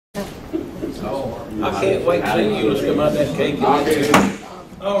I can't wait to see you. Let's come out that cake.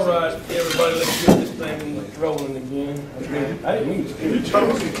 All right, everybody, let's get this thing rolling again. I didn't mean to. You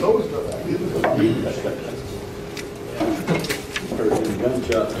trying to see close stuff. Heard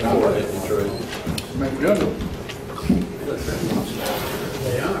gunshots before at Detroit.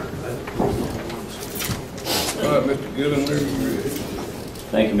 They are. All right, Mr. Gooding, where are you ready?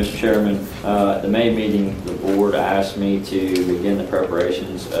 Thank you, Mr. Chairman. The May meeting, the board asked me to begin the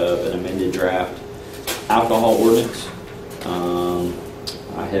preparations of an amended draft alcohol ordinance.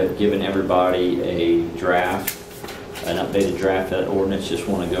 I have given everybody a draft, an updated draft of that ordinance. Just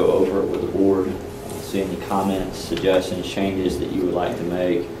want to go over it with the board, see any comments, suggestions, changes that you would like to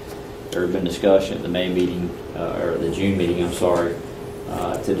make. There has been discussion at the May meeting, or the June meeting, I'm sorry,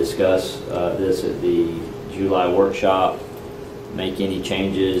 to discuss this at the July workshop, make any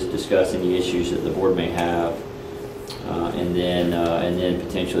changes, discuss any issues that the board may have, and then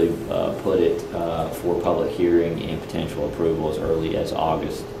potentially put it for public hearing and potential approval as early as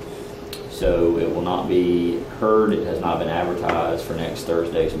August. So it will not be heard. It has not been advertised for next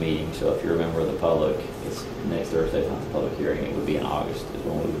Thursday's meeting. So if you're a member of the public, it's next Thursday's not the public hearing. It would be in August is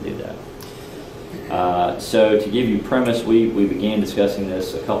when we would do that. So to give you premise, we began discussing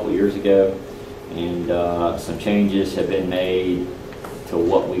this a couple years ago, and some changes have been made to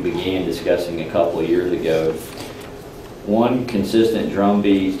what we began discussing a couple of years ago. One consistent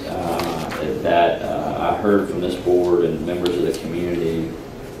drumbeat that I heard from this board and members of the community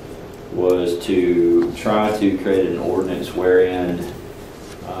was to try to create an ordinance wherein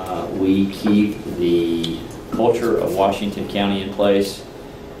we keep the culture of Washington County in place.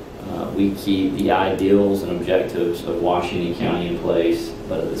 We keep the ideals and objectives of Washington County in place,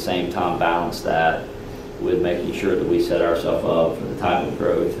 but at the same time balance that with making sure that we set ourselves up for the type of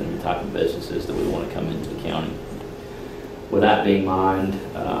growth and the type of businesses that we want to come into the county. With that being in mind,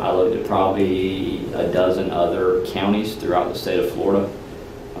 I looked at probably a dozen other counties throughout the state of Florida,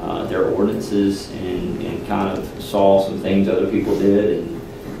 their ordinances, and kind of saw some things other people did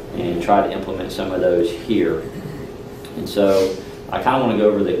and tried to implement some of those here. And so I kind of want to go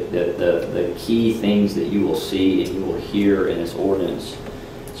over the key things that you will see and you will hear in this ordinance.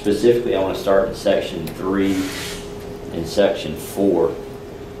 Specifically, I want to start in Section 3 and Section 4.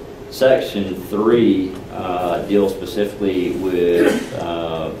 Section 3 deals specifically with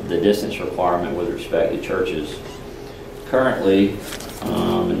the distance requirement with respect to churches. Currently,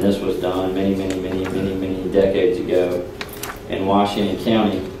 and this was done many decades ago, in Washington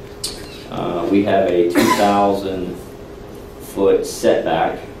County, we have a 2,000-foot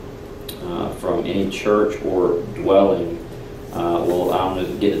setback from any church or dwelling. Well, I'm going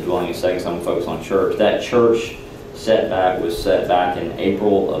to get to dwelling in a second, so I'm going to focus on church. That church setback was set back in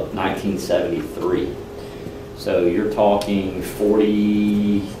April of 1973. So you're talking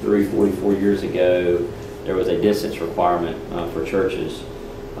 43, 44 years ago, there was a distance requirement for churches.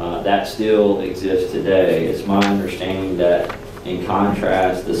 That still exists today. It's my understanding that, in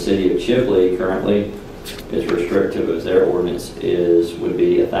contrast, the city of Chipley currently is restrictive as their ordinance would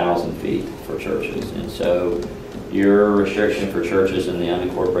be 1,000 feet for churches. And so your restriction for churches in the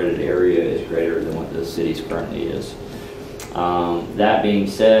unincorporated area is greater than what the city's currently is. That being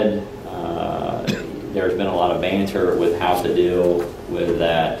said, there's been a lot of banter with how to deal with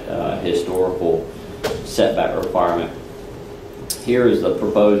that historical setback requirement. Here is the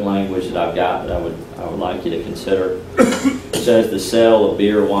proposed language that I've got that I would like you to consider. It says the sale of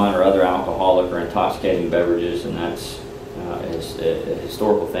beer, wine, or other alcoholic or intoxicating beverages, and that's a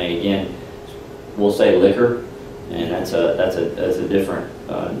historical thing. Again, we'll say liquor, and that's a different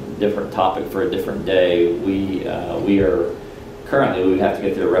topic for a different day. We are currently, we would have to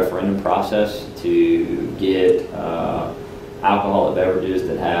go through a referendum process to get alcoholic beverages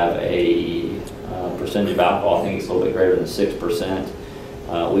that have a percentage of alcohol. I think it's a little bit greater than 6%.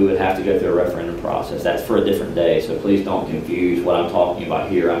 We would have to go through a referendum process. That's for a different day, so please don't confuse what I'm talking about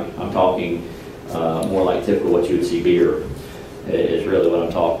here. I'm talking more like typical what you would see beer is really what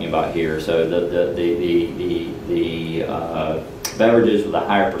I'm talking about here. So the beverages with a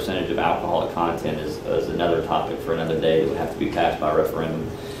higher percentage of alcoholic content is another topic for another day that would have to be passed by referendum.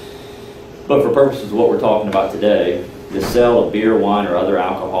 But for purposes of what we're talking about today, the sale of beer, wine, or other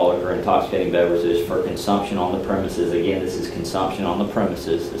alcoholic or intoxicating beverages for consumption on the premises. Again, this is consumption on the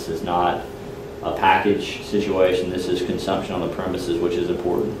premises. This is not a package situation. This is consumption on the premises, which is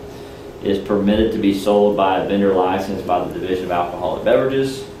important. Is permitted to be sold by a vendor licensed by the Division of Alcoholic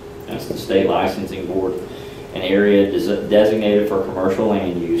Beverages. That's the state licensing board. An area designated for commercial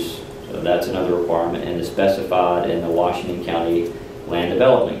land use. So that's another requirement, and is specified in the Washington County Land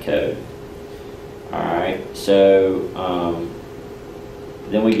Development Code. All right, so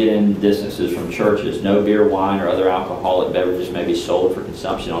Then we get in distances from churches. No beer, wine, or other alcoholic beverages may be sold for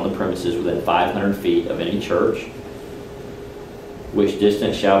consumption on the premises within 500 feet of any church, which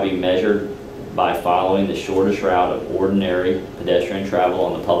distance shall be measured by following the shortest route of ordinary pedestrian travel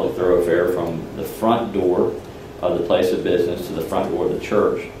on the public thoroughfare from the front door of the place of business to the front door of the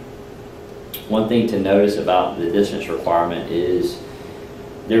church. One thing to notice about the distance requirement is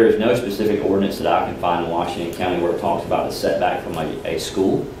there is no specific ordinance that I can find in Washington County where it talks about the setback from a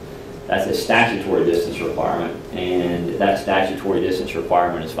school. That's a statutory distance requirement, and that statutory distance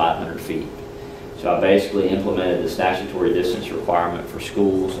requirement is 500 feet. So I basically implemented the statutory distance requirement for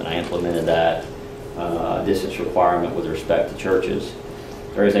schools, and I implemented that distance requirement with respect to churches.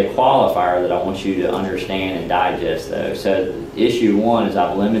 There is a qualifier that I want you to understand and digest, though. So issue 1 is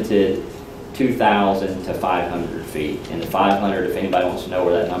I've limited 2,000 to 500 feet. And the 500, if anybody wants to know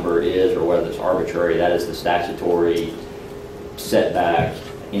where that number is or whether it's arbitrary, that is the statutory setback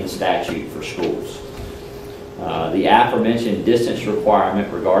in statute for schools. The aforementioned distance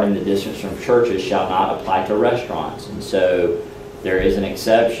requirement regarding the distance from churches shall not apply to restaurants. And so there is an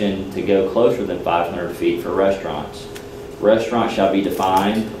exception to go closer than 500 feet for restaurants. Restaurant shall be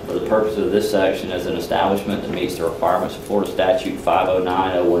defined for the purpose of this section as an establishment that meets the requirements of Florida Statute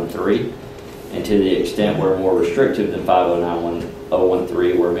 509013, and to the extent where more restrictive than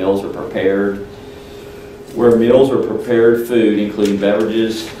 509013, where meals are prepared food, including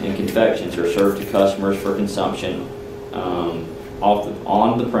beverages and confections, are served to customers for consumption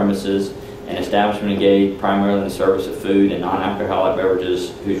on the premises, an establishment engaged primarily in the service of food and non-alcoholic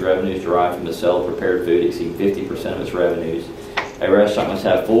beverages whose revenues derived from the sale of prepared food exceed 50% of its revenues. A restaurant must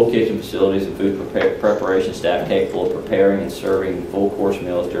have full kitchen facilities and food preparation staff capable of preparing and serving full course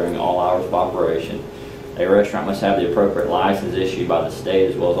meals during all hours of operation. A restaurant must have the appropriate license issued by the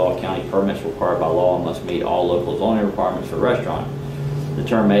state as well as all county permits required by law and must meet all local zoning requirements for restaurant. The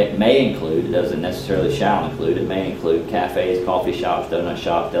term may include, it doesn't necessarily shall include, it may include cafes, coffee shops, donut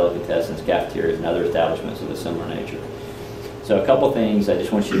shops, delicatessens, cafeterias, and other establishments of a similar nature. So a couple things I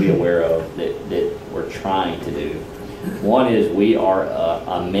just want you to be aware of that we're trying to do. One is we are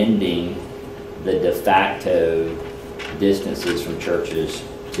amending the de facto distances from churches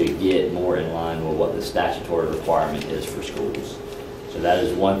to get more in line with what the statutory requirement is for schools. So that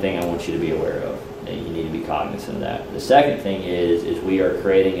is one thing I want you to be aware of, and you need to be cognizant of that. The second thing is we are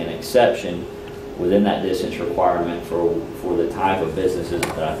creating an exception within that distance requirement for the type of businesses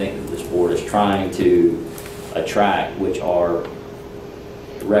that I think that this board is trying to attract, which are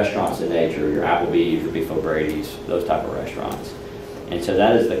restaurants in nature, your Applebee's, your Beef O'Brady's, those type of restaurants. And so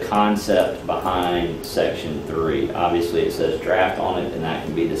that is the concept behind Section 3. Obviously it says draft on it and that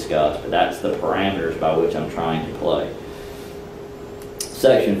can be discussed, but that's the parameters by which I'm trying to play.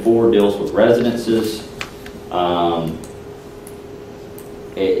 Section 4 deals with residences.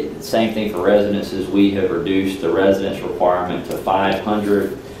 Same thing for residences. We have reduced the residence requirement to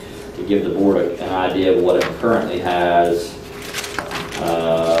 500 to give the board an idea of what it currently has.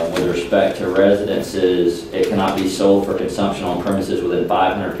 With respect to residences, it cannot be sold for consumption on premises within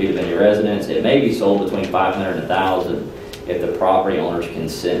 500 feet of any residence. It may be sold between 500 and 1,000 if the property owners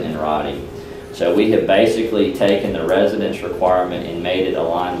consent in writing. So we have basically taken the residence requirement and made it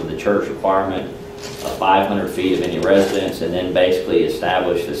align with the church requirement of 500 feet of any residence, and then basically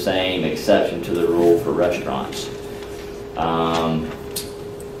established the same exception to the rule for restaurants.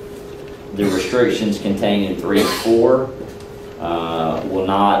 The restrictions contained in 3 and 4 will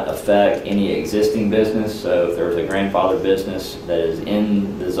not affect any existing business. So if there's a grandfather business that is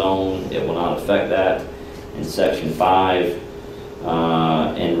in the zone, it will not affect that. In Section 5,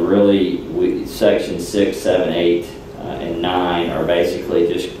 and really Section 6, 7, 8, and 9 are basically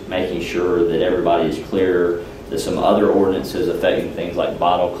just making sure that everybody is clear that some other ordinances affecting things like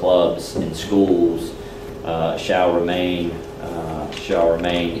bottle clubs in schools shall remain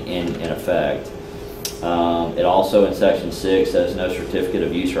in effect. It also in Section 6 says no certificate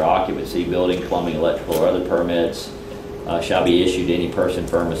of use or occupancy, building, plumbing, electrical, or other permits shall be issued to any person,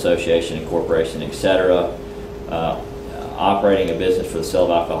 firm, association, corporation, etc. Operating a business for the sale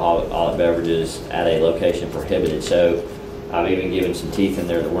of alcoholic beverages at a location prohibited. So I've even given some teeth in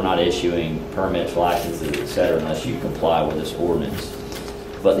there that we're not issuing permits, licenses, etc. unless you comply with this ordinance.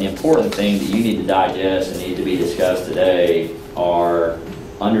 But the important thing that you need to digest and need to be discussed today are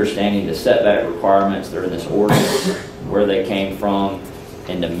understanding the setback requirements that are in this ordinance, where they came from,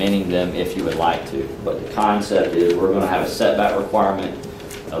 and amending them if you would like to. But the concept is we're going to have a setback requirement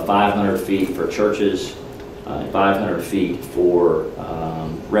of 500 feet for churches, 500 feet for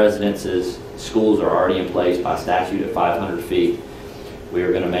residences. Schools are already in place by statute at 500 feet. We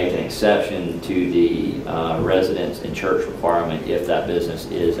are going to make an exception to the residence and church requirement if that business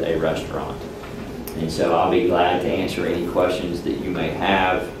is a restaurant. And so I'll be glad to answer any questions that you may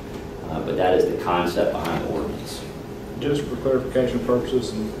have, but that is the concept behind the ordinance. Just for clarification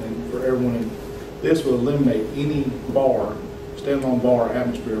purposes and for everyone, this will eliminate any bar, standalone bar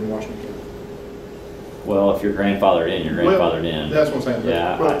atmosphere in Washington County. Well, if you're grandfathered in, you're grandfathered in. That's what I'm saying.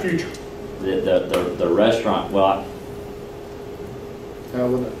 Yeah. For the future. The restaurant, well, How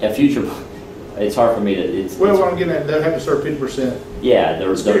would it? a future, it's hard for me to, Well, what I'm getting at, they'll have to serve 50%. yeah,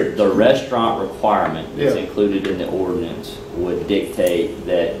 the restaurant requirement that's Yeah. included in the ordinance would dictate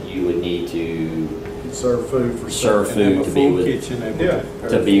that you would need to Serve food for serve food to be with, Yeah.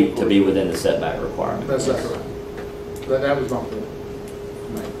 to be within the setback requirement. That's right. That was my point.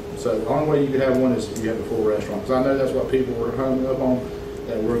 So the only way you could have one is if you have a full restaurant. Because I know that's what people were hung up on,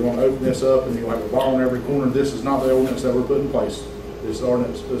 that we're going to open this up and you'll have a bar on every corner. This is not the ordinance that we're putting in place. This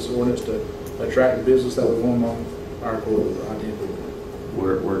ordinance to attract the business that we want on our corridor, ID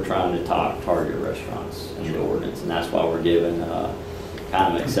corridor. We're trying to target restaurants in the ordinance, and that's why we're given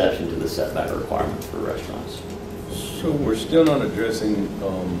kind of an exception to the setback requirement for restaurants. So we're still not addressing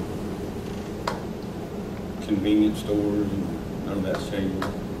convenience stores, and none of that's changing?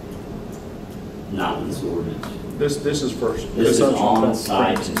 Not in this ordinance. This is first. This is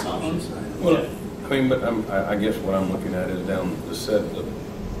on-site consumption. Well, I mean, but I guess what I'm looking at is down the south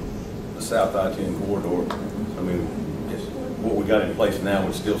I-10 corridor. I mean, what we got in place now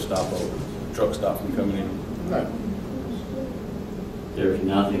would still stop a truck stop from coming in. No. There's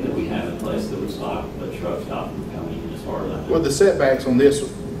nothing that we have in place that would stop a truck stop from coming in as far as I know. Well, the setbacks on this,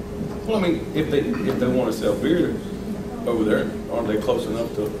 Well, I mean, if they want to sell beer over there, aren't they close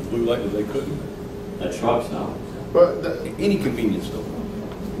enough to Blue Lake that they couldn't? A truck stop? but Any convenience store.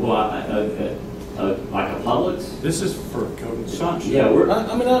 Well, like a Publix? This is for consumption. Yeah,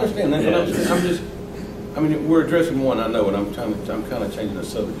 I mean, I understand that, but Yeah. I'm just, I mean, we're addressing one, I know, and I'm kind of changing the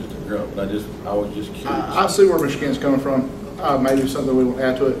subject just a grunt, but I was just curious. I see where Michigan's coming from. Maybe something we want to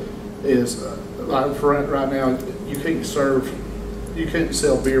add to it is, like for right now, you couldn't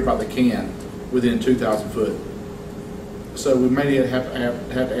sell beer by the can within 2,000 foot. So we may have to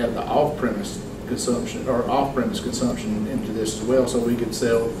add the off-premise consumption into this as well, so we could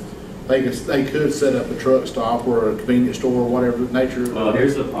sell. They could set up a truck stop or a convenience store or whatever nature. Well,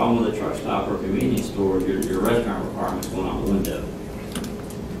 here's the problem with a truck stop or convenience store. Your restaurant requirement's going out the window.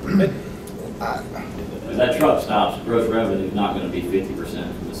 If that truck stops, gross revenue is not going to be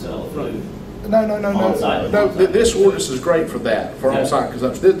 50% from the sale of food. No. On-site. This ordinance is great for that, for on-site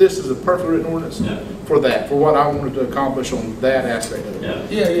consumption. This is a perfectly written ordinance for that, for what I wanted to accomplish on that aspect of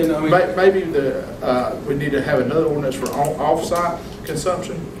it. Yeah, no, I mean. Maybe we need to have another ordinance for off-site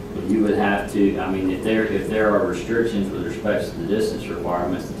consumption. You would have to, I mean, if there are restrictions with respect to the distance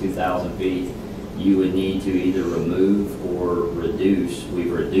requirements, the 2,000 feet, you would need to either remove or reduce.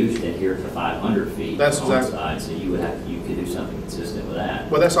 We've reduced it here to 500 feet That's on exactly. site, so you could do something consistent with that.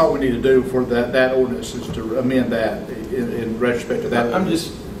 Well, that's all we need to do for that ordinance is to amend that in retrospect to that. I'm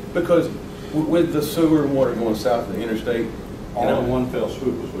just, because with the sewer and water going south of the interstate, All in one fell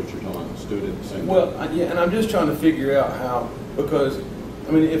swoop is what you're talking about, stood at the same time. well, yeah, and I'm just trying to figure out how, because,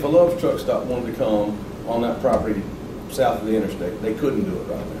 I mean, if a Love's truck stop wanted to come on that property south of the interstate, they couldn't do it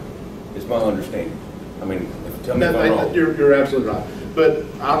right now. It's my understanding. I mean, tell me if I'm wrong. You're absolutely right. But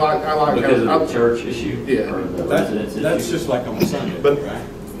I like Because of the church issue? Yeah. Or the residence issue? That's just like on Sunday, But- right?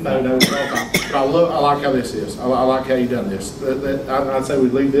 No, it's all fine. But I like how this is. I like how you done this. I'd say we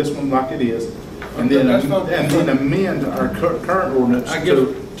leave this one like it is, and then amend our current ordinance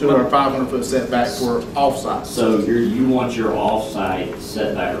to our 500-foot setback for off-site. So you want your off-site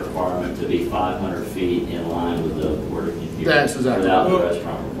setback requirement to be 500 feet in line with the word here? That's exactly Without the right.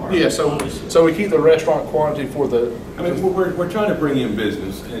 restaurant requirement? Yeah, obviously. so we keep the restaurant quantity for the. I mean, we're trying to bring in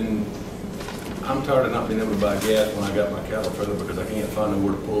business, and I'm tired of not being able to buy gas when I got my cattle trailer because I can't find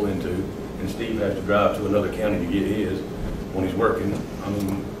nowhere to pull into, and Steve has to drive to another county to get his when he's working. I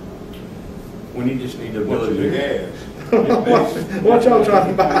mean, we just need the ability to gas. What y'all trying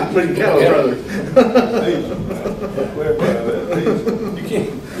to buy for your cattle trailer? You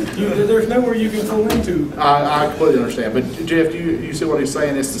can't. There's nowhere you can pull into. I completely understand, but Jeff, you see what he's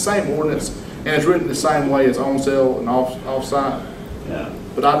saying? It's the same ordinance, and it's written the same way as on sale and off-site. Yeah.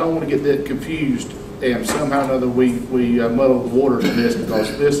 But I don't want to get that confused, and somehow or another we muddle the waters in this,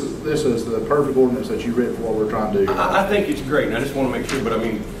 because this is the perfect ordinance that you written for what we're trying to do. I think it's great, and I just want to make sure. But I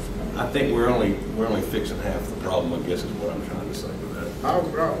mean, I think we're only fixing half the problem, I guess, is what I'm trying to say with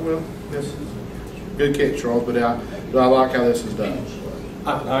that. Well, this is good catch, Charles, but I like how this is done.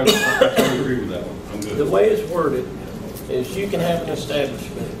 I totally agree with that one. I'm good. The way it's worded, is you can have an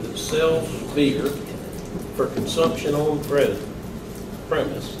establishment that sells beer for consumption on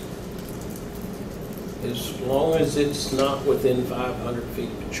premise, as long as it's not within 500 feet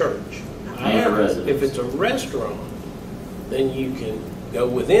of the church. However, if it's a restaurant, then you can go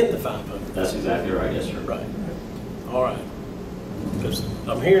within the 500. That's exactly right, yes, sir. Right. All right. Because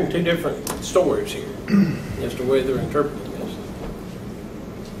I'm hearing two different stories here as to whether they're interpreting this.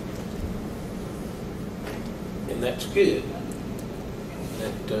 And that's good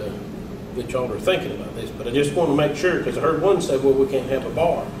that y'all are thinking about this, but I just want to make sure, because I heard one say, well, we can't have a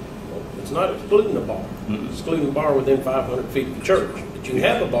bar. Well, it's not excluding a bar. It's excluding a bar within 500 feet of the church. But you can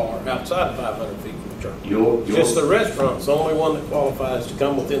have a bar outside of 500 feet of the church. Just the restaurant's the only one that qualifies to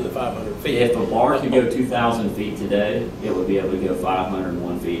come within the 500 feet. If a bar can go 2,000 feet today, it would be able to go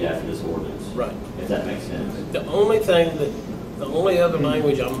 501 feet after this ordinance. Right. If that makes sense. The only other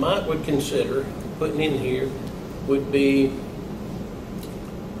language I would consider putting in here would be,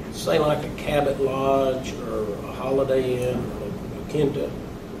 say, like a Cabot Lodge or a Holiday Inn or a Quinta.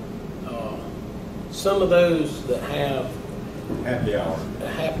 Some of those that have Happy hour. a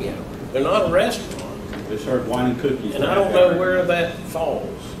happy hour, they're not a restaurant, They serve wine and cookies. and I don't know where that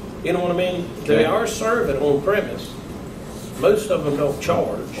falls. You know what I mean? They are serving on premise. Most of them don't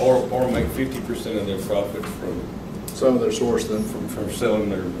charge. Or make 50% of their profit from Some of their source then. selling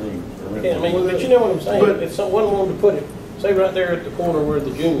their room. Yeah, I mean, but you know what I'm saying? But- If someone wanted to put it, say right there at the corner where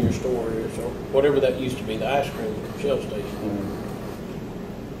the junior store is, or whatever that used to be, the ice cream shell station.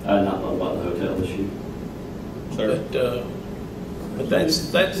 Not about the hotel issue. But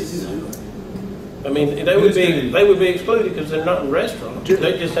that's, I mean, they would be excluded because they're not in restaurants.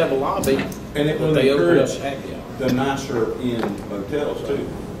 They just have a lobby. And it will They open up encourage happy hour. the nicer in hotels too.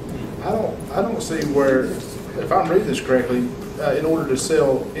 I don't see where, if I'm reading this correctly, in order to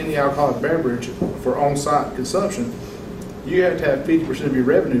sell any alcoholic beverage for on-site consumption, you have to have 50% of your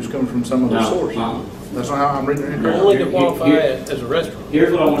revenues coming from some other source. That's not how I'm reading it. Only to qualify as a restaurant.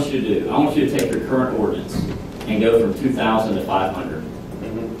 Here's what I want you to do. I want you to take your current ordinance and go from 2,000 to 500,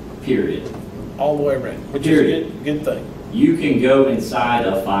 period. All the way around, which is a good thing. You can go inside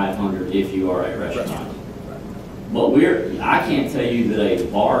of 500 if you are a restaurant. But I can't tell you that a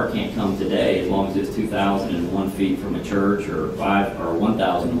bar can't come today as long as it's 2,001 feet from a church or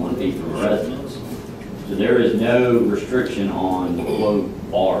 1,001 feet from a residence. So there is no restriction on,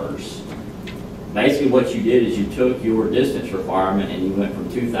 quote, bars. Basically what you did is you took your distance requirement and you went from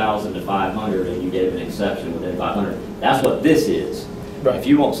 2,000 to 500 and you gave an exception within 500. That's what this is. Right. If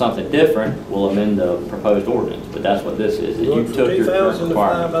you want something different, we'll amend the proposed ordinance, but that's what this is. We You went from took your current 2,000 to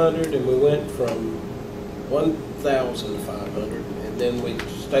requirement. 500, and we went from 1,500, and then we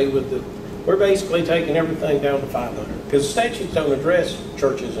stay with we're basically taking everything down to 500. Because statutes don't address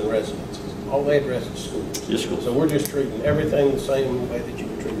churches and residences. All they address is schools. Just schools. So we're just treating everything the same way that you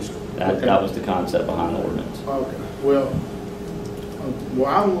would treat a school. That was the concept behind the ordinance. Okay, well,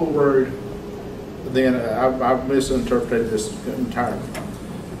 I'm a little worried, then, I've misinterpreted this entirely.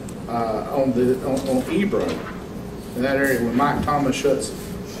 On Ebro, in that area, when Mike Thomas shuts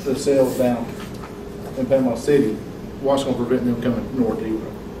the sales down in Panama City, what's gonna prevent them coming north to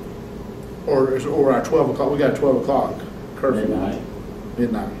Ebro? Or at 12 o'clock, we got a 12 o'clock curfew.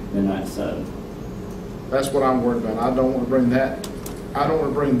 Midnight. Midnight 7. That's what I'm worried about. I don't want to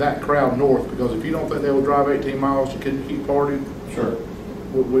bring that crowd north, because if you don't think they will drive 18 miles to keep partying, Sure.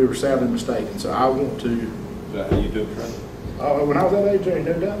 we were sadly mistaken. So I want to, Is that how you do it, Trent? when I was that age, there ain't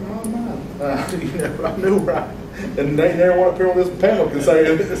no doubt in my mind. I knew right. And they never want to appear on this panel and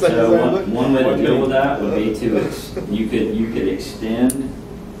say, So one way to deal with that would be you could extend,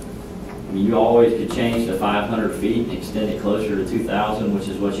 I mean, you always could change the 500 feet and extend it closer to 2,000, which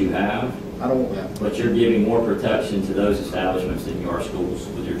is what you have. I don't want that. But you're giving more protection to those establishments than you are schools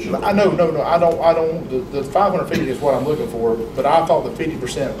with your children. I know, no, I don't, the 500 feet is what I'm looking for, but I thought the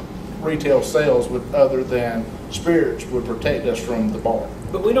 50% retail sales other than spirits would protect us from the bar.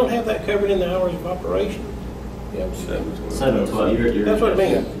 But we don't have that covered in the hours of operation. Yeah, 7 to 12. You're that's what I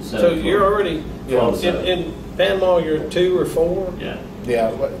mean. 7 So to 12. you're already, 12 to 7. in Panama, you're 2 or 4. Yeah.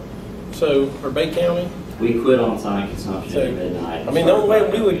 Yeah, but So, or Bay County. We quit on-site consumption So, at midnight. I mean, the only way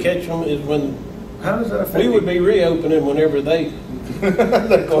we would catch them is when How does that affect? we would be reopening whenever they.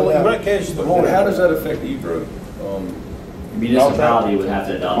 Well, we might catch the But morning. how does that affect Ebro? Municipality would have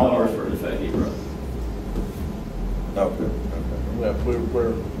to adopt ours for the effective road. Okay. well,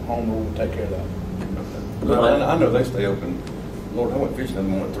 we're home rule, take care of that. I know they stay open. Lord, I went fishing in the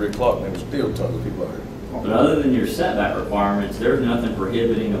morning at 3 o'clock, and there was still tons of people out here. But other than your setback requirements, there's nothing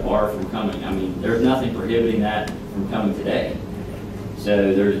prohibiting a bar from coming. I mean, there's nothing prohibiting that from coming today.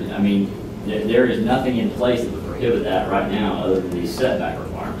 So there is nothing in place that would prohibit prohibit that right now, other than these setback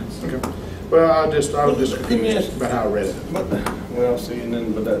requirements. Okay. Well, I was just Let me confused ask- about how I read it. Well, see, and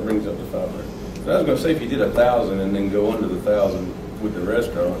then, but that brings up to 500. I was gonna say, if you did 1,000 and then go under the 1,000 with the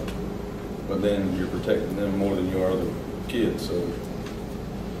restaurant, but then you're protecting them more than you are the kids, so.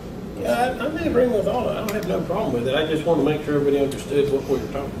 Yeah, I may agree with all of it. I don't have no problem with it. I just want to make sure everybody understood what we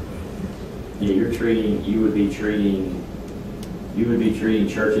were talking about. Yeah, you would be treating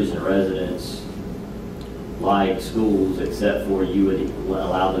churches and residents like schools, except for you would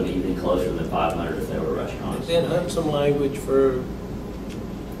allow them even closer than 500 if they were restaurants. Then hunt some language for,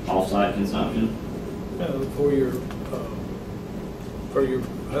 Off-site consumption? for your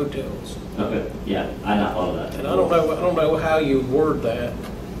hotels. Okay, yeah, I not thought of that. And I don't know how you would word that.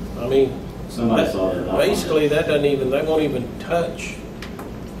 I mean, Somebody saw it. basically, that doesn't even, they won't even touch.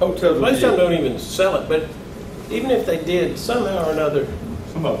 Hotels would Most of them be, don't even sell it, but even if they did, somehow or another,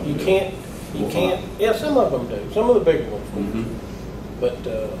 Some of them you do. can't, yeah, some of them do, some of the bigger ones. Mhm. But,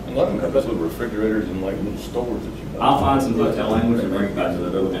 a lot of them have those little refrigerators and like little stores that you buy. I'll find some hotel language and bring it back to the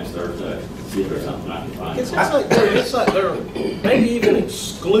vote next Thursday, see if there's something I can find. it's like they're, maybe even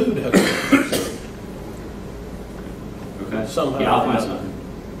exclude hotels Okay. somehow. Yeah, I'll find something.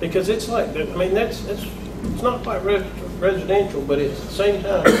 Because it's like, I mean, it's not quite residential, but at the same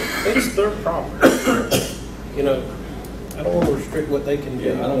time, it's their property. You know, I don't want to restrict what they can do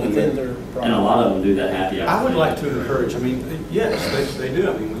Yeah, I don't within want their And a property. lot of them do that happy hour. I would like to encourage, I mean, yes, they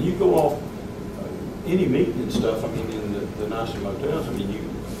do. I mean, when you go off any meeting and stuff, I mean, in the nicer motels, I mean,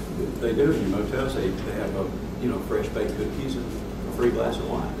 they do in motels, they have, fresh baked cookies and a free glass of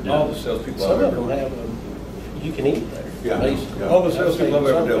wine. All the salespeople Some I've of them ever, have, you can eat there. Yeah, basically. yeah. all the salespeople I've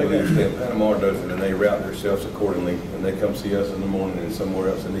ever dealt with Something. understand Panama does it, and they route themselves accordingly, and they come see us in the morning and somewhere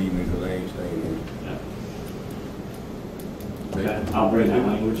else in the evening, because they ain't staying here. Okay, I'll bring that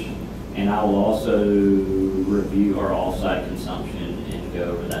language, and I will also review our off-site consumption and go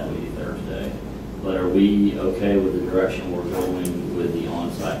over that with you Thursday. But are we okay with the direction we're going with the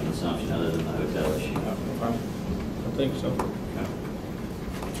on-site consumption other than the hotel issue? I think so. Okay.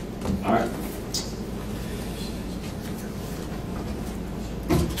 All right.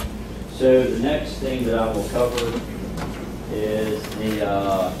 So the next thing that I will cover is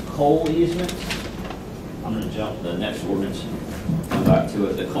the coal easement. I'm going to jump to the next ordinance and come back to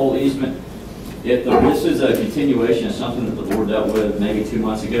it. The coal easement, this is a continuation of something that the board dealt with maybe 2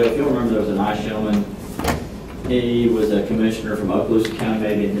 months ago. If you'll remember, there was a nice gentleman. He was a commissioner from Okaloosa County,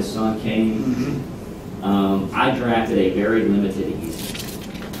 maybe, and his son came. I drafted a very limited easement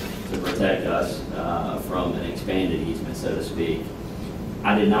to protect us from an expanded easement, so to speak.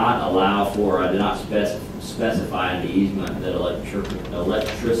 I did not specify in the easement that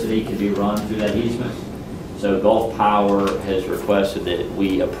electricity could be run through that easement. So Gulf Power has requested that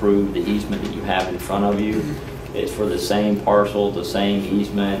we approve the easement that you have in front of you. It's for the same parcel, the same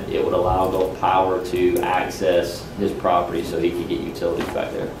easement. It would allow Gulf Power to access his property so he could get utilities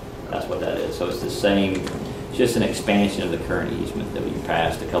back there. That's what that is. So it's the same, just an expansion of the current easement that we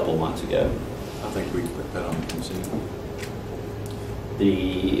passed a couple months ago. I think we can put that on consent.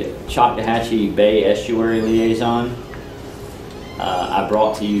 The Chactawhatchee Bay Estuary Liaison. I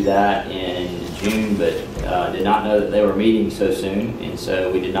brought to you that in June, but did not know that they were meeting so soon, and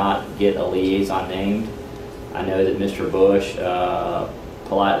so we did not get a liaison named. I know that Mr. Bush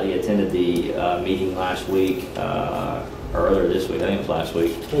politely attended the meeting last week, or earlier this week. I think it was last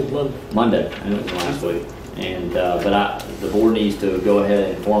week. It was Monday. Monday. I think it was last week. And the board needs to go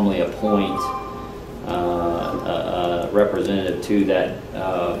ahead and formally appoint a representative to that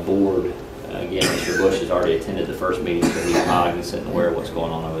board. Again, Mr. Bush has already attended the first meeting, so he's cognizant and aware of what's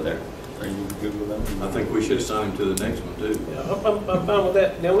going on over there. Are you good with that? I think we should assign him to the next one, too. Yeah, I'm fine with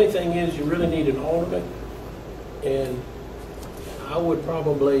that. The only thing is, you really need an alternate, and I would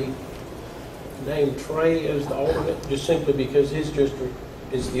probably name Trey as the alternate, just simply because his district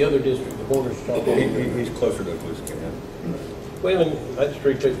is the other district the board is talking. He's closer to Okaloosa County. Well, and that's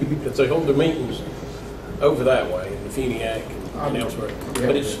true too, because they hold their meetings over that way, in the Funiac and elsewhere.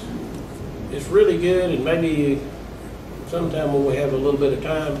 But it's really good, and maybe sometime when we have a little bit of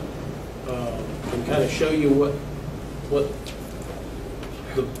time, can kind of show you what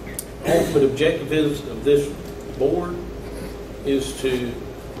the ultimate objective is of this board is to,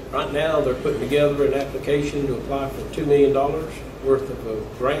 right now, they're putting together an application to apply for $2 million worth of a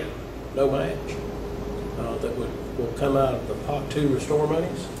grant, no match, that will come out of the Pot 2 restore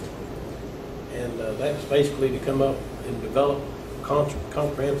monies. And that's basically to come up and develop a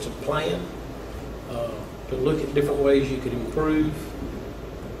comprehensive plan to look at different ways you could improve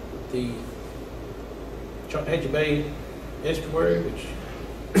the Chactawhatchee Bay Estuary, which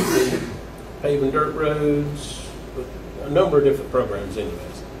is paving dirt roads, a number of different programs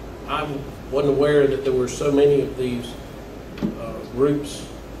anyways. I wasn't aware that there were so many of these groups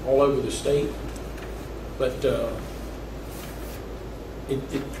all over the state, but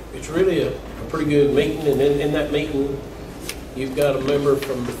it's really a pretty good meeting, and in that meeting, you've got a member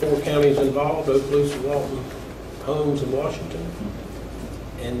from the 4 counties involved, Okaloosa, Walton, Holmes, and Washington.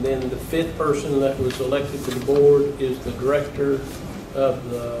 And then the 5th person that was elected to the board is the director of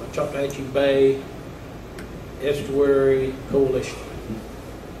the Chactawhatchee Bay Estuary Coalition,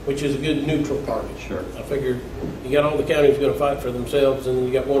 which is a good neutral party. Sure. I figure you got all the counties going to fight for themselves, and then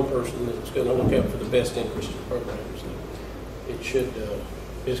you got one person that's going to look out for the best interest of the program. So it should,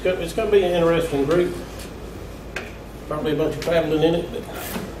 it's going to be an interesting group. Probably a bunch of traveling in it, but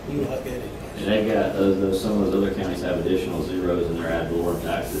you like that. And they've got some of those other counties have additional zeros in their ad valorem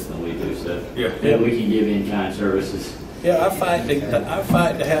taxes than we do, so Yeah. maybe we can give in-kind services. Yeah, I fight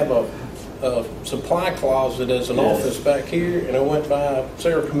to have a supply closet as an Yes. office back here, and I went by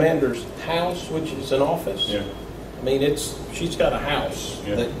Sarah Commander's house, which is an office. Yeah. I mean, she's got a house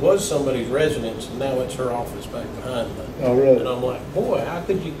Yeah. that was somebody's residence, and now it's her office back behind me. Oh, really? And I'm like, boy, how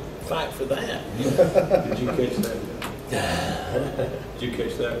could you fight for that? Did you catch that? Did you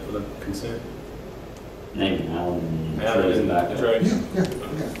catch that for the consent? Name Alan. Alan and back. that's right.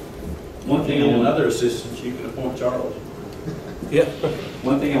 One thing, and other assistants, you can appoint Charles. Yeah.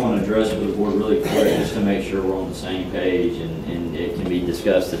 One thing I want to address with the board really quick, just to make sure we're on the same page and it can be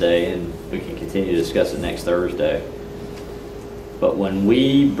discussed today and we can continue to discuss it next Thursday. But when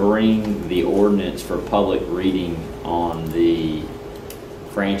we bring the ordinance for public reading on the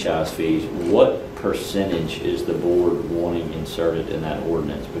franchise fees, what percentage is the board wanting inserted in that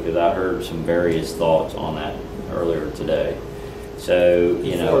ordinance? Because I heard some various thoughts on that earlier today. So,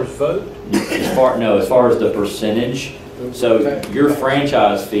 you know. As far as vote? As far as the percentage. So your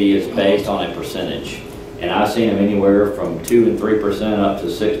franchise fee is based on a percentage. And I've seen them anywhere from 2% and 3% up to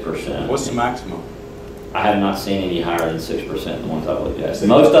 6%. What's the maximum? I have not seen any higher than 6% the ones I've looked at.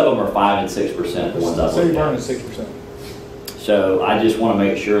 Most of them are 5% and 6% the ones I've City looked burn at. is 6%. So I just want to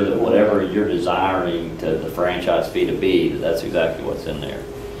make sure that whatever you're desiring the franchise fee to be, that's exactly what's in there.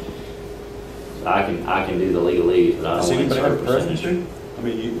 So I can do the legalese, but I Does don't want to anybody have a insert preference? percentage. I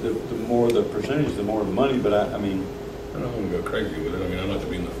mean, the more the percentage, the more the money, but I mean, I don't want to go crazy with it. I mean, I'd like to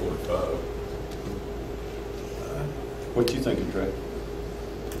be in the 4 to 5. what you thinking, Trey?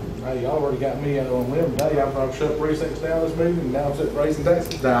 Hey, y'all already got me out on limb today. I've shut precincts down this meeting, and now I'm setting raising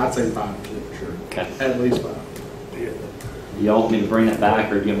taxes. Nah, I'd say 5% for sure. Okay. At least 5. You want me to bring it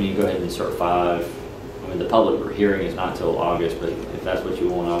back, or do you want me to go ahead and insert 5? I mean, the public hearing is not till August, but if that's what you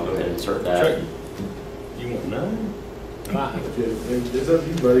want, I'll go ahead and insert that. Trey, you want 9? 5. It's up to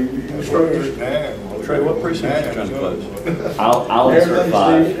you, buddy. You structure. Trey, what precinct are you trying to close? I'll insert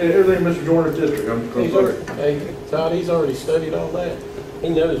 5. Everything in Mr. Joyner's district, I'm He's close. already, hey, Todd, he's already studied all that. He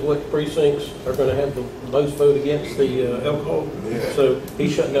knows what precincts are going to have the most vote against the alcohol. So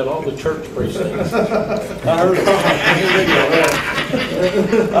he's shutting down all the church precincts. I heard it.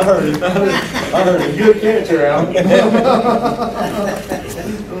 I heard it. I heard it. Good catch, Al.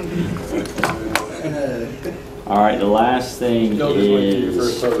 All right, the last thing Y'all just went to your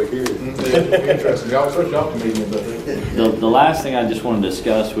first is, public hearing. Interesting. Y'all, especially y'all comedians, but the last thing I just want to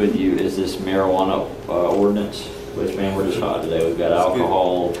discuss with you is this marijuana ordinance, which, man, we're just hot today. We've got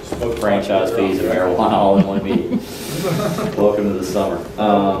alcohol, franchise fees, and marijuana all in one meeting. Welcome to the summer.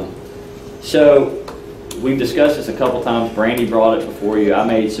 So we've discussed this a couple times. Brandy brought it before you. I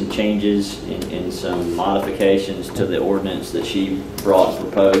made some changes and some modifications to the ordinance that she brought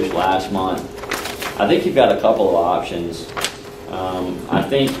and proposed last month. I think you've got a couple of options. I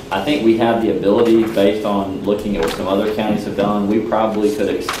think we have the ability, based on looking at what some other counties have done, we probably could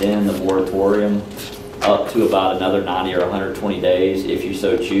extend the moratorium up to about another 90 or 120 days if you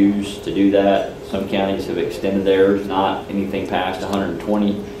so choose to do that. Some counties have extended theirs, not anything past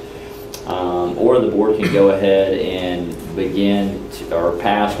 120. Or the board can go ahead and begin or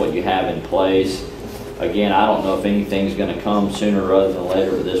pass what you have in place. Again, I don't know if anything's going to come sooner rather than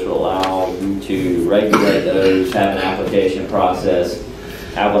later, but this will allow you to regulate those, have an application process,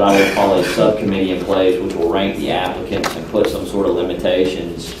 have what I would call a subcommittee in place, which will rank the applicants and put some sort of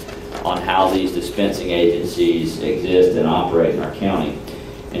limitations on how these dispensing agencies exist and operate in our county.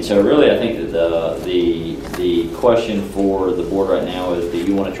 And so really I think that the question for the board right now is, do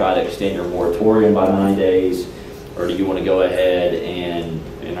you want to try to extend your moratorium by 90 days, or do you want to go ahead and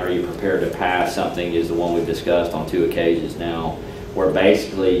are you prepared to pass something, is the one we've discussed on 2 occasions now, where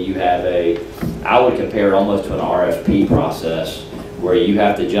basically you have I would compare it almost to an RFP process, where you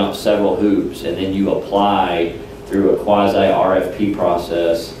have to jump several hoops and then you apply through a quasi RFP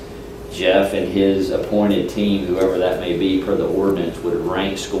process Jeff and his appointed team, whoever that may be, per the ordinance, would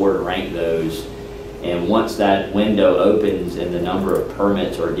score and rank those. And once that window opens and the number of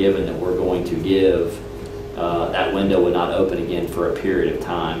permits are given that we're going to give, that window would not open again for a period of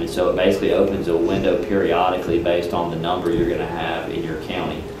time. And so it basically opens a window periodically based on the number you're going to have in your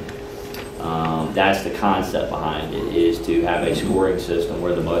county. That's the concept behind it, is to have a scoring system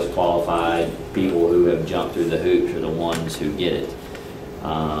where the most qualified people who have jumped through the hoops are the ones who get it.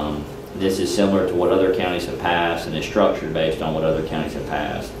 This is similar to what other counties have passed and is structured based on what other counties have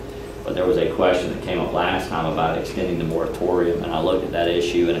passed. But there was a question that came up last time about extending the moratorium, and I looked at that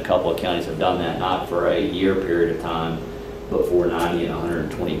issue, and a couple of counties have done that, not for a year period of time, but for 90 and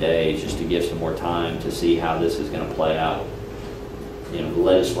 120 days, just to give some more time to see how this is going to play out. You know,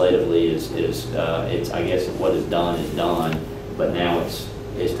 legislatively it's I guess what is done, but now it's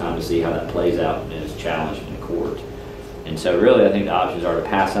time to see how that plays out and is challenged in court. And so really I think the options are to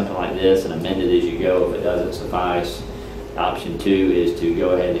pass something like this and amend it as you go if it doesn't suffice. Option 2 is to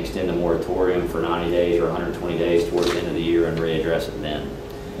go ahead and extend the moratorium for 90 days or 120 days towards the end of the year and readdress it then.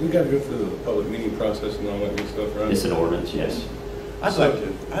 We got to go through the public meeting process and all that good stuff, right? It's an ordinance, yes.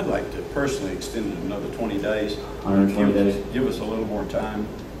 I'd like to personally extend it another 20 days. 120 days? Give us a little more time.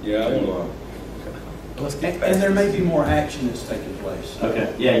 Yeah, I want Let's And get back. there may be more action that's taking place.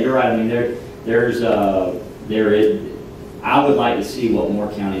 Okay, yeah, you're right. I mean, there is, I would like to see what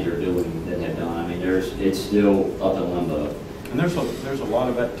more counties are doing than have done. I mean, it's still up in limbo. And there's a lot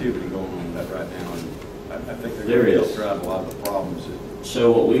of activity going on with that right now, and I think There they're going to is. help drive a lot of the problems.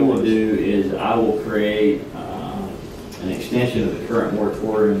 So what we will do is I will create an extension of the current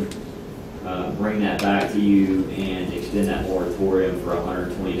moratorium, bring that back to you and extend that moratorium for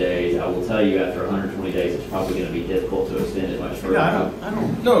 120 days. I will tell you after 120 days, it's probably going to be difficult to extend it much further. Yeah, I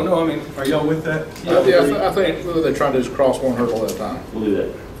don't. No, I mean, Are y'all with that? Yeah, I think what they're trying to do is cross one hurdle at a time. We'll do that.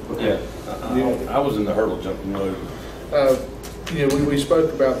 Okay. I was in the hurdle jumping mode. You know, we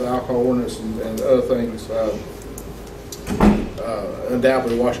spoke about the alcohol ordinance and other things.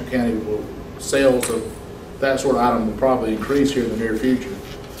 Undoubtedly, Washington County sales of that sort of item will probably increase here in the near future.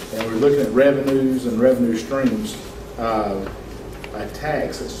 And we're looking at revenues and revenue streams. A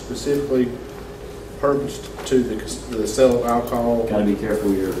tax that's specifically purposed to the sale of alcohol. Got to be careful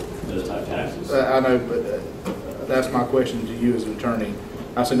with those type taxes. I know, but that's my question to you as an attorney.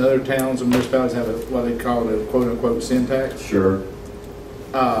 I've seen other towns and municipalities have what they call a quote-unquote sin tax. Sure.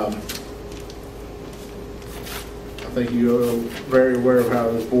 I think you're very aware of how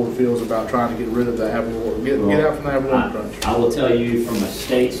this board feels about trying to get rid of the get out from the Avalon crunch. I will tell you from a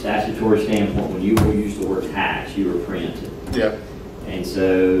state statutory standpoint, when you will use the word tax, you were preempted. Yeah. And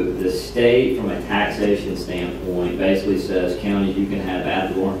so the state, from a taxation standpoint, basically says counties, you can have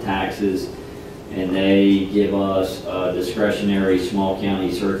ad valorem taxes, and they give us a discretionary small county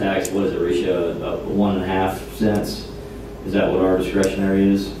surtax. What is it, Risha? 1.5 cents? Is that what our discretionary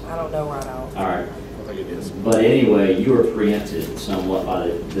is? I don't know right now. All right. I think it is. But anyway, you are preempted somewhat by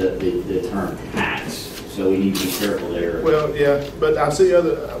the term tax, so we need to be careful there. Well, yeah, but I see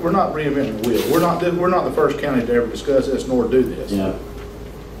we're not reinventing the wheel. We're not the first county to ever discuss this nor do this. Yeah.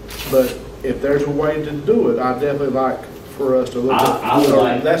 But if there's a way to do it, I'd definitely like for us to look at. I would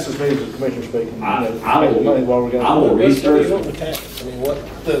like. That's just me as a commissioner speaking. I Spend money while we got. will What do research. you want the tax? I mean, what?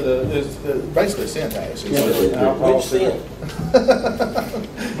 It's basically sin tax. Which sin?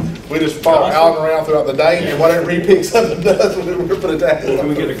 We just follow Alan around throughout the day, and whatever he picks up and does, we put a tax on. Can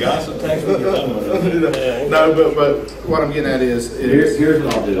we get a gossip tax? We can get done with it. No, but what I'm getting at is Here's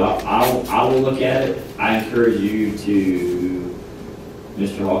what I'll do. I will look at it. I encourage you to,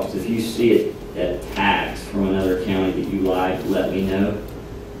 Mr. Hawkins, if you see a tax from another county that you like, let me know.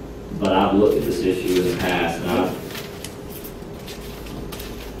 But I've looked at this issue in the past, and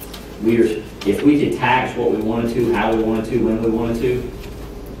if we could tax what we wanted to, how we wanted to, when we wanted to,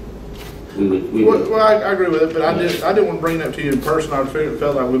 we would. Well, I agree with it, but I didn't want to bring it up to you in person. I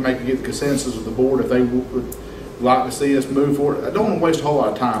felt like we might get the consensus of the board if they would like to see us move forward. I don't want to waste a whole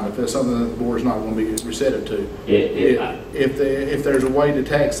lot of time if it's something that the board's not going to be receptive to. If there's a way to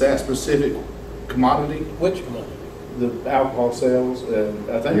tax that specific commodity, Which commodity? the alcohol sales,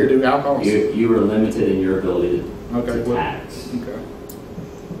 I think you do alcohol. You are limited in your ability to well, tax. Okay.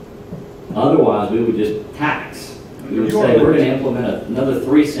 Otherwise, we would just tax. We would say, we're going to implement another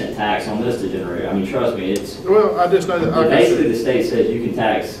 3-cent tax on this to generate. I mean, trust me, it's. Well, I just know that. Basically, the state says you can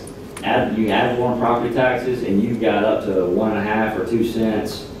tax, you add more property taxes, and you've got up to 1.5 or 2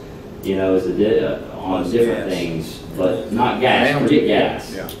 cents, you know, as on different things, but not gas. Forget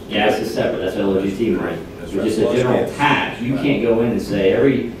gas. Yeah. Gas is separate. That's LOGT money. That's It's right. just a general tax. You can't go in and say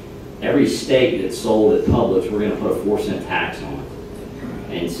every steak that's sold at Publix, we're going to put a 4-cent tax on it.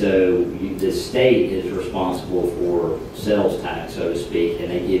 And so the state is responsible for sales tax, so to speak, and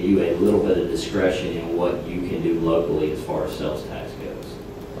they give you a little bit of discretion in what you can do locally as far as sales tax goes.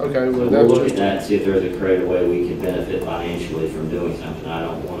 Okay, So well, we'll that's look at just, that and see if there's a creative way we can benefit financially from doing something. I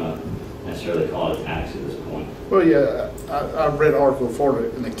don't want to necessarily call it a tax at this point. well, yeah, I read an article for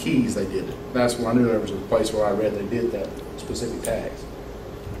it, in the Keys they did it. That's when I knew there was a place where I read they did that specific tax.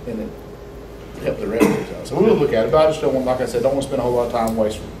 And it helped the revenues out. So we'll look at it, but I just don't want, like I said, don't want to spend a whole lot of time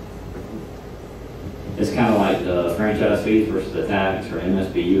wasting. It's kind of like the franchise fees versus the tax, or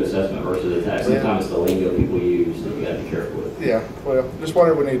MSBU assessment versus the tax. Yeah. Sometimes it's the lingo people use that you got to be careful with. Yeah, well, just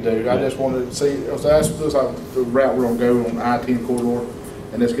whatever we need to do. I just wanted to see, that's like the route we're gonna go on I-10 corridor,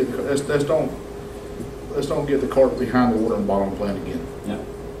 and let's don't get the cart behind the water and bottom plan again. Yeah.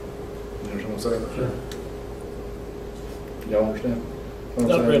 You understand what I'm saying? Sure. Y'all understand? What I'm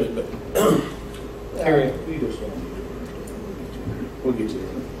Not saying? really, but Harry, you just don't. We'll get you there.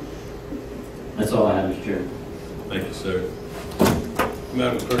 That's all I have, Mr. Chair. Thank you, sir.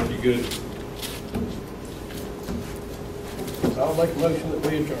 Madam Clerk, you good? I'll make a motion that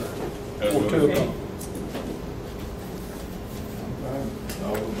we adjourn. That's Or what 2 we- o'clock.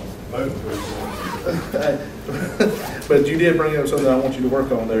 But you did bring up something I want you to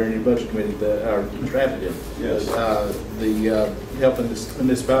work on there in your budget committee, our drafted in. Yes. The helping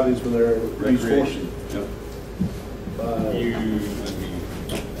municipalities with their use Recreation. Yep. force. Let me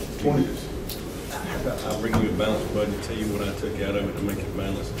 20. I'll bring you a balanced budget, tell you what I took out of it to make it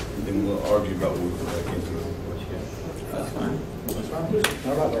balanced, then we'll argue about what we put back into it. That's fine. That's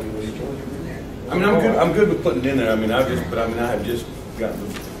fine. All right, lady. I mean, I'm good with putting it in there. I mean, I have just got the,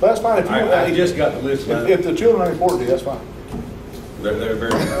 That's fine if you, I just got the list. if the children are important to you, that's fine. They're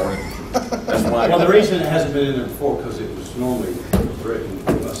very important. That's why. Well, the reason it hasn't been in there before, because it was normally written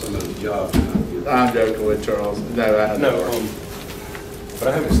by some of the jobs. I'm joking with Charles. No, I No, but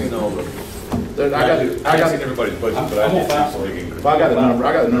I haven't seen all the, I haven't seen everybody's budget, but I did see some big increase. I got the number,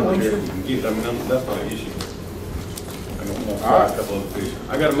 I got the numbers here. You can get it. I mean, that's not an issue. I'm gonna All try right. a couple of things.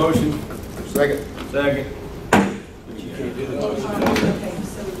 I got a motion, Second. second.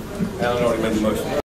 Alan already made the motion.